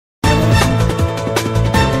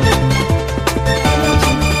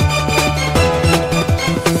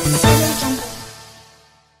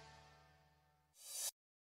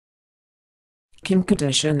Kim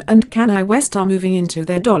Kardashian and Kanye West are moving into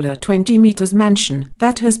their $20 mansion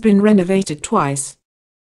that has been renovated twice.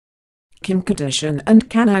 Kim Kardashian and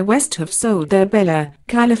Kanye West have sold their Bel Air,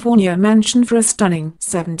 California mansion for a stunning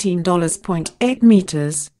 $17.8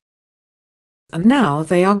 million. And now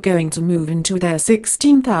they are going to move into their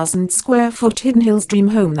 16,000 square foot Hidden Hills dream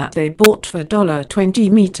home that they bought for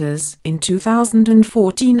 $20 million in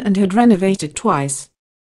 2014 and had renovated twice.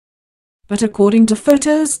 But according to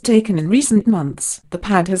photos taken in recent months, the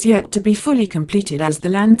pad has yet to be fully completed as the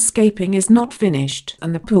landscaping is not finished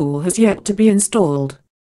and the pool has yet to be installed.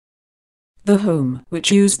 The home,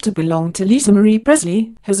 which used to belong to Lisa Marie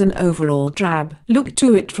Presley, has an overall drab look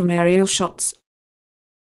to it from aerial shots.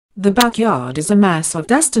 The backyard is a mass of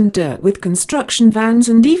dust and dirt with construction vans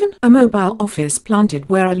and even a mobile office planted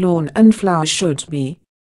where a lawn and flowers should be.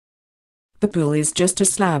 The pool is just a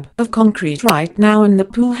slab of concrete right now and the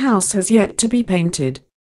pool house has yet to be painted.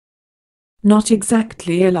 Not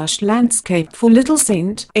exactly a lush landscape for Little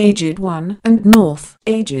Saint, aged 1, and North,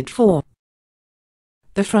 aged 4.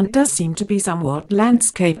 The front does seem to be somewhat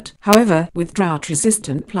landscaped, however, with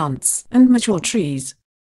drought-resistant plants and mature trees.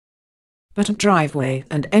 But a driveway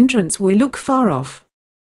and entrance will look far off.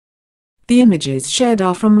 The images shared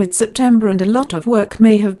are from mid-September and a lot of work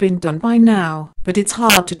may have been done by now, but it's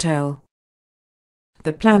hard to tell.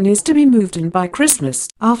 The plan is to be moved in by Christmas,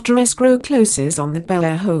 after escrow closes on the Bel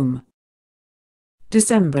Air home.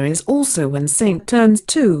 December is also when Saint turns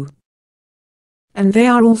 2. And they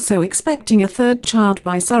are also expecting a third child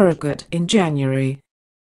by surrogate in January.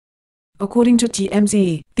 According to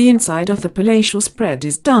TMZ, the inside of the palatial spread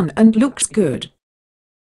is done and looks good.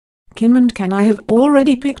 Kim and Kanye have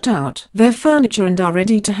already picked out their furniture and are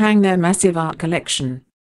ready to hang their massive art collection.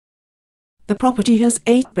 The property has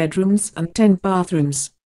 8 bedrooms and 10 bathrooms.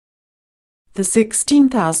 The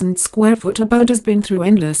 16,000 square foot abode has been through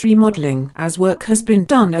endless remodeling as work has been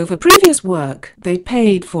done over previous work they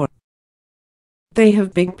paid for. They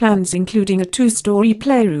have big plans including a 2-story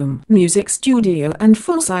playroom, music studio and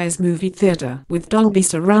full-size movie theater with Dolby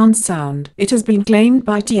surround sound, it has been claimed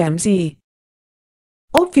by TMZ.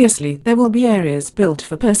 Obviously there will be areas built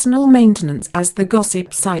for personal maintenance as the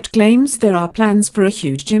gossip site claims there are plans for a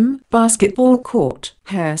huge gym, basketball court,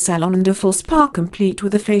 hair salon and a full spa complete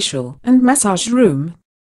with a facial and massage room.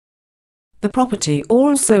 The property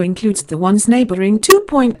also includes the once neighboring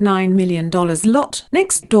 $2.9 million lot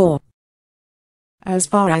next door. As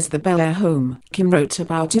far as the Bel Air home, Kim wrote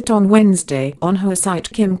about it on Wednesday on her site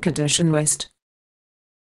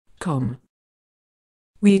KimKardashianWest.com.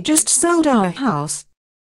 We just sold our house.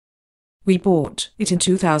 We bought it in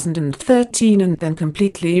 2013 and then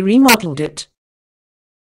completely remodeled it.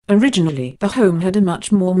 Originally, the home had a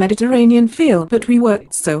much more Mediterranean feel, but we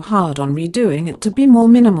worked so hard on redoing it to be more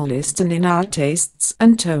minimalist and in our tastes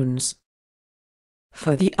and tones.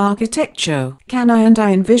 For the architecture, Kanye and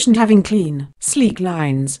I envisioned having clean, sleek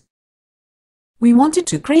lines. We wanted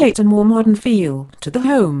to create a more modern feel to the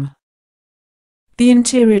home. The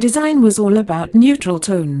interior design was all about neutral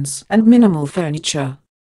tones and minimal furniture.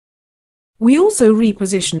 We also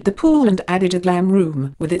repositioned the pool and added a glam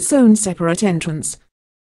room with its own separate entrance.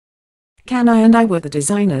 Kanye and I were the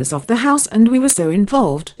designers of the house and we were so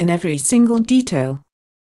involved in every single detail.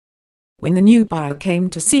 When the new buyer came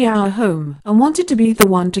to see our home and wanted to be the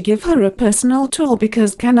one to give her a personal tour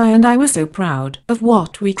because Kanye and I were so proud of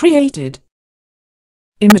what we created.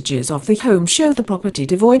 Images of the home show the property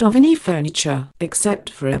devoid of any furniture, except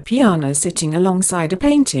for a piano sitting alongside a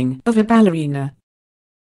painting of a ballerina.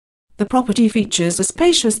 The property features a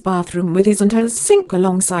spacious bathroom with his and her sink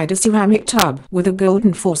alongside a ceramic tub with a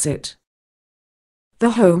golden faucet.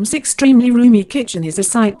 The home's extremely roomy kitchen is a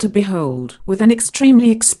sight to behold, with an extremely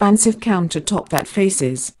expansive countertop that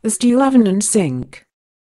faces the steel oven and sink.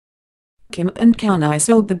 Kim and Kanye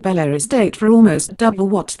sold the Bel Air estate for almost double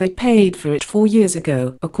what they paid for it 4 years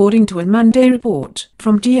ago, according to a Monday report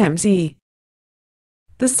from TMZ.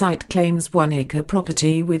 The site claims 1-acre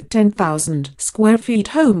property with 10,000 square feet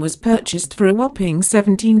home was purchased for a whopping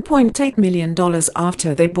 $17.8 million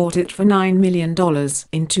after they bought it for $9 million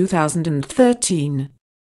in 2013.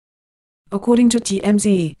 According to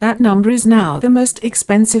TMZ, that number is now the most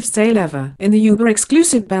expensive sale ever in the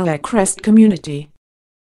uber-exclusive Bel Air Crest community.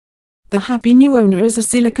 The happy new owner is a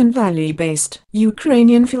Silicon Valley-based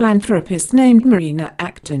Ukrainian philanthropist named Marina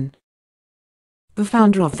Akhton. The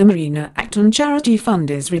founder of the Marina Akhton Charity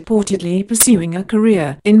Fund is reportedly pursuing a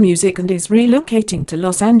career in music and is relocating to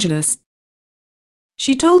Los Angeles.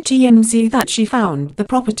 She told TMZ that she found the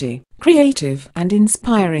property creative and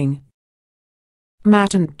inspiring.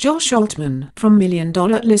 Matt and Josh Altman from Million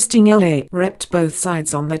Dollar Listing LA repped both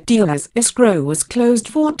sides on the deal as escrow was closed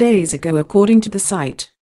 4 days ago, according to the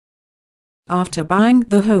site. After buying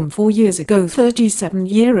the home 4 years ago,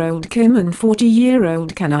 37-year-old Kim and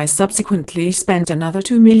 40-year-old Kanye subsequently spent another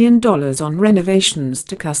 $2 million on renovations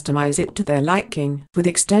to customize it to their liking, with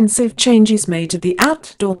extensive changes made to the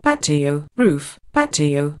outdoor patio, roof,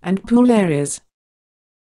 patio, and pool areas.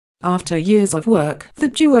 After years of work, the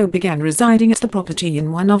duo began residing at the property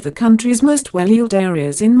in one of the country's most well-heeled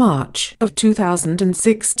areas in March of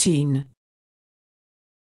 2016.